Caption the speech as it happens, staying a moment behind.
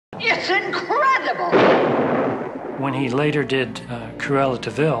It's incredible! When he later did Cruella de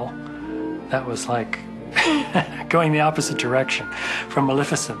Vil, that was like going the opposite direction from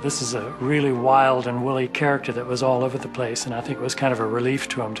Maleficent. This is a really wild and woolly character that was all over the place, and I think it was kind of a relief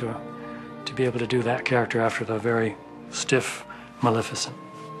to him to be able to do that character after the very stiff Maleficent.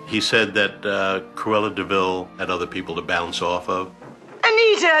 He said that Cruella de Vil had other people to bounce off of.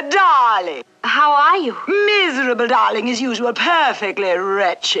 Anita, darling! How are you? Miserable, darling, as usual, perfectly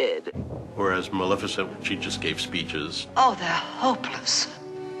wretched. Whereas Maleficent, she just gave speeches. Oh, they're hopeless.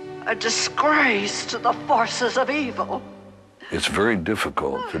 A disgrace to the forces of evil. It's very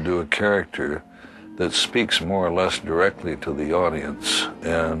difficult to do a character that speaks more or less directly to the audience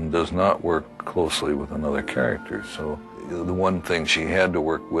and does not work closely with another character. So the one thing she had to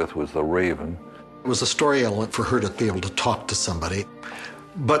work with was the Raven. It was a story element for her to be able to talk to somebody.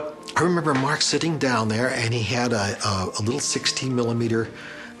 But I remember Mark sitting down there, and he had a little 16 millimeter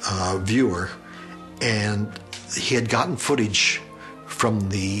viewer, and he had gotten footage from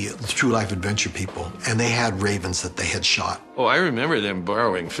the True Life Adventure people, and they had ravens that they had shot. Oh, I remember them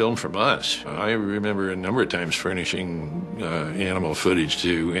borrowing film from us. I remember a number of times furnishing animal footage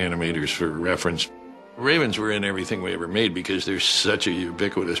to animators for reference. Ravens were in everything we ever made because they're such a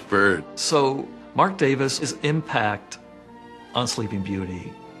ubiquitous bird. So Mark Davis's impact on Sleeping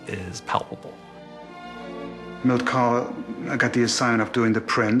Beauty is palpable. Milt Kahl got the assignment of doing The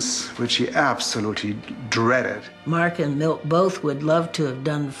Prince, which he absolutely dreaded. Mark and Milt both would love to have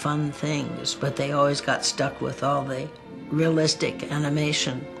done fun things, but they always got stuck with all the realistic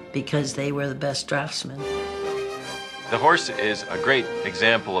animation because they were the best draftsmen. The horse is a great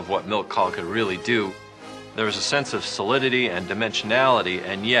example of what Milt Kahl could really do. There was a sense of solidity and dimensionality,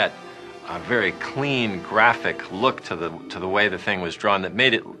 and yet a very clean graphic look to the way the thing was drawn that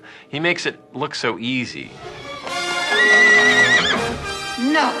made it, he makes it look so easy.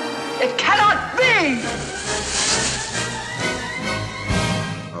 No, it cannot be!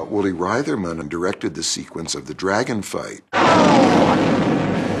 Woolie Reitherman directed the sequence of the dragon fight.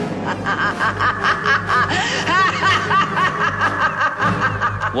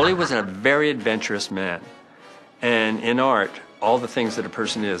 Woolie was a very adventurous man. And in art, all the things that a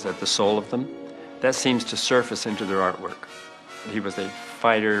person is, at the soul of them, that seems to surface into their artwork. He was a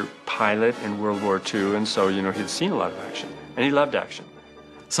fighter pilot in World War II, and so, he'd seen a lot of action, and he loved action.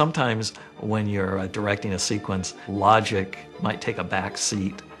 Sometimes when you're directing a sequence, logic might take a back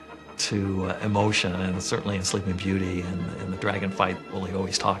seat to emotion, and certainly in Sleeping Beauty and in the dragon fight, Woolie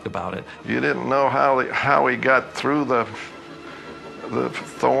always talked about it. You didn't know how he got through the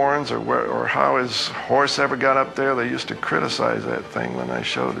thorns or how his horse ever got up there. They used to criticize that thing when I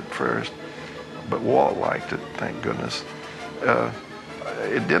showed it first, but Walt liked it, thank goodness.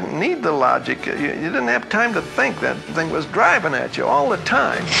 It didn't need the logic. You didn't have time to think. That thing was driving at you all the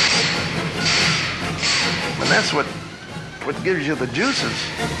time. And that's what gives you the juices.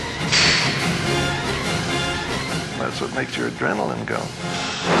 That's what makes your adrenaline go.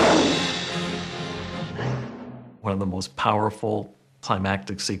 One of the most powerful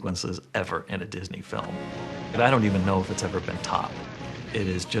climactic sequences ever in a Disney film. And I don't even know if it's ever been topped. It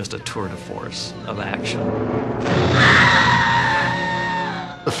is just a tour de force of action.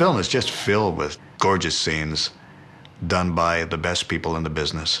 The film is just filled with gorgeous scenes done by the best people in the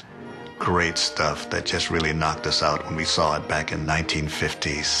business. Great stuff that just really knocked us out when we saw it back in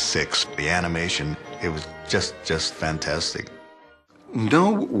 1956. The animation, it was just fantastic.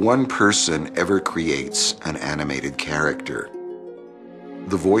 No one person ever creates an animated character.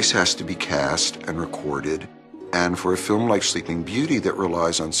 The voice has to be cast and recorded, and for a film like Sleeping Beauty that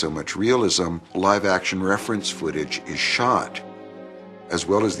relies on so much realism, live-action reference footage is shot, as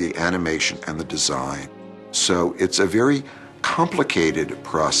well as the animation and the design. So it's a very complicated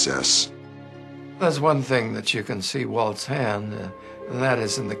process. There's one thing that you can see Walt's hand, and that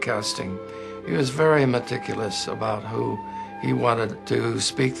is in the casting. He was very meticulous about who he wanted to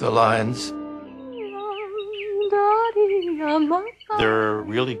speak the lines. There are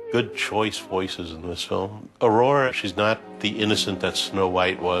really good choice voices in this film. Aurora, she's not the innocent that Snow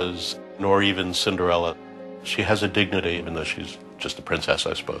White was, nor even Cinderella. She has a dignity, even though she's just a princess,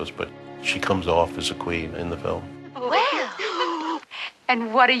 I suppose, but she comes off as a queen in the film. Well,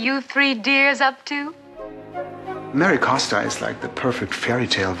 and what are you three dears up to? Mary Costa is like the perfect fairy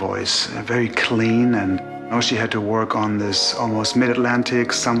tale voice, very clean, and she had to work on this almost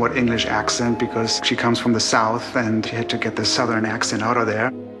mid-Atlantic, somewhat English accent because she comes from the South and she had to get the Southern accent out of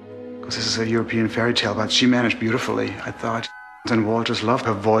there because this is a European fairy tale, but she managed beautifully, I thought. And Walt just loved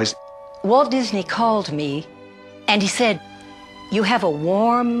her voice. Walt Disney called me and he said, "You have a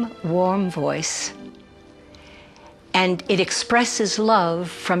warm, warm voice, and it expresses love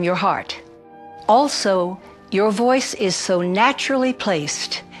from your heart. Also, your voice is so naturally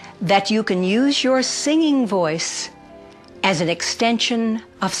placed that you can use your singing voice as an extension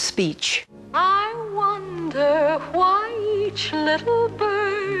of speech. I wonder why each little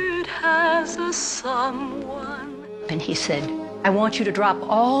bird has a someone. And he said, I want you to drop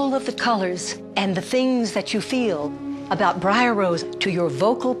all of the colors and the things that you feel about Briar Rose to your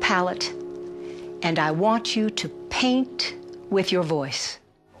vocal palette, and I want you to paint with your voice.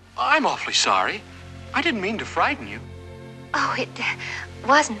 I'm awfully sorry. I didn't mean to frighten you. Oh, it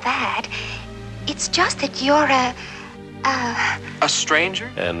wasn't that. It's just that you're A stranger?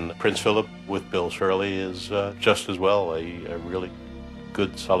 And Prince Philip with Bill Shirley is just as well a really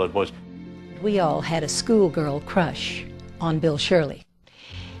good, solid voice. We all had a schoolgirl crush on Bill Shirley.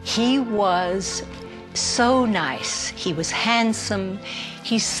 He was so nice. He was handsome,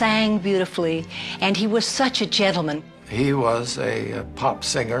 he sang beautifully, and he was such a gentleman. He was a pop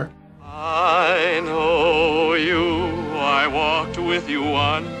singer. I know you. I walked with you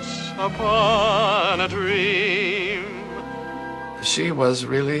once upon a dream. She was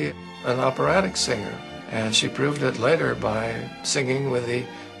really an operatic singer, and she proved it later by singing with the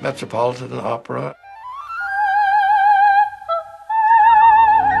Metropolitan Opera.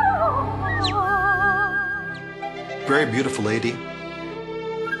 Very beautiful lady.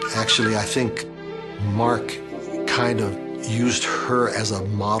 Actually, I think Mark kind of used her as a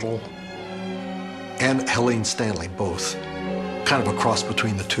model, and Helene Stanley, both. Kind of a cross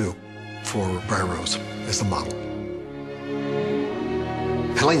between the two for Briar Rose as the model.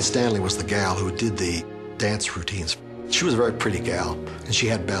 Helene Stanley was the gal who did the dance routines. She was a very pretty gal, and she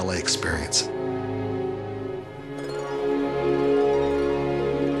had ballet experience.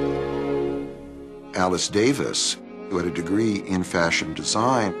 Alice Davis, who had a degree in fashion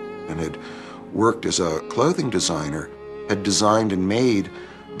design and had worked as a clothing designer, had designed and made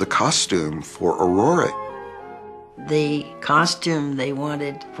the costume for Aurora. The costume they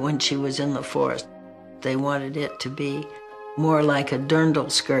wanted when she was in the forest, they wanted it to be more like a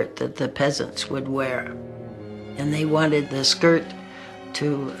dirndl skirt that the peasants would wear. And they wanted the skirt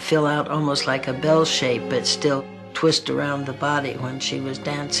to fill out almost like a bell shape, but still twist around the body when she was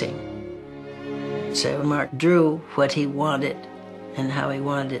dancing. So Mark drew what he wanted and how he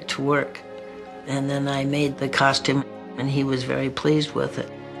wanted it to work. And then I made the costume, and he was very pleased with it.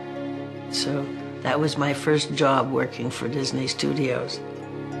 So that was my first job working for Disney Studios.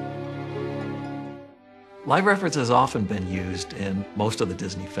 Live reference has often been used in most of the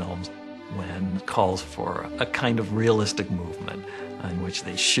Disney films when it calls for a kind of realistic movement in which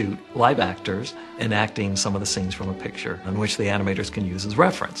they shoot live actors enacting some of the scenes from a picture, in which the animators can use as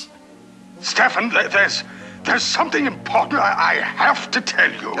reference. Stefan, there's something important I have to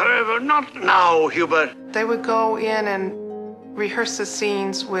tell you. Not now, Hubert. They would go in and rehearse the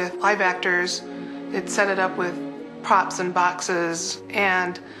scenes with live actors. They'd set it up with props and boxes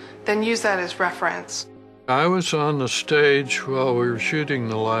and then use that as reference. I was on the stage while we were shooting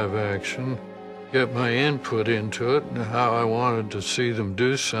the live action, get my input into it and how I wanted to see them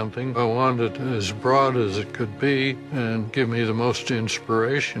do something. I wanted it as broad as it could be and give me the most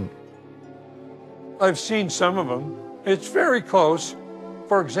inspiration. I've seen some of them. It's very close.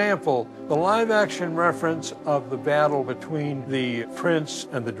 For example, the live-action reference of the battle between the prince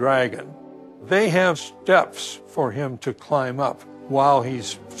and the dragon. They have steps for him to climb up while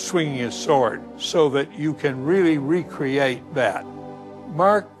he's swinging his sword so that you can really recreate that.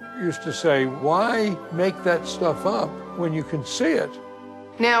 Mark used to say, why make that stuff up when you can see it?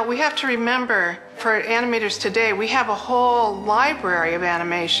 Now, we have to remember, for animators today, we have a whole library of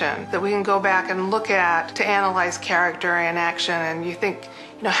animation that we can go back and look at to analyze character and action. And you think,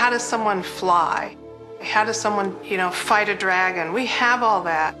 how does someone fly? How does someone, fight a dragon? We have all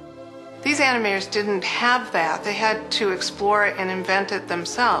that. These animators didn't have that. They had to explore it and invent it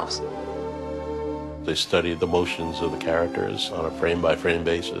themselves. They studied the motions of the characters on a frame-by-frame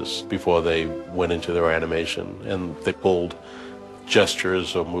basis before they went into their animation, and they pulled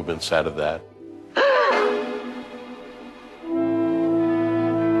gestures or movements out of that.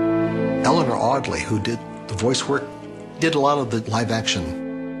 Eleanor Audley, who did the voice work, did a lot of the live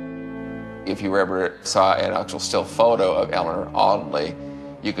action. If you ever saw an actual still photo of Eleanor Audley,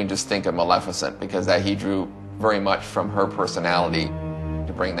 you can just think of Maleficent, because he drew very much from her personality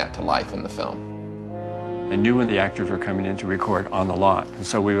to bring that to life in the film. I knew when the actors were coming in to record on the lot, and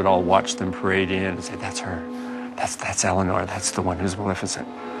so we would all watch them parade in and say, that's her. That's Eleanor. That's the one who's Maleficent.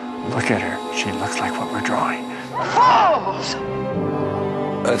 Look at her. She looks like what we're drawing. Fools!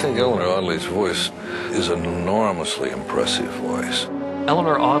 I think Eleanor Audley's voice is an enormously impressive voice.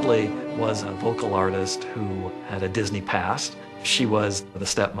 Eleanor Audley was a vocal artist who had a Disney past. She was the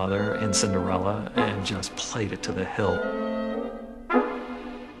stepmother in Cinderella and just played it to the hilt.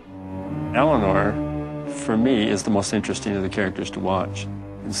 Eleanor, for me, is the most interesting of the characters to watch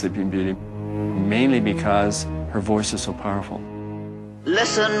in Sleeping Beauty, mainly because her voice is so powerful.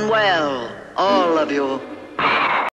 Listen well, all of you.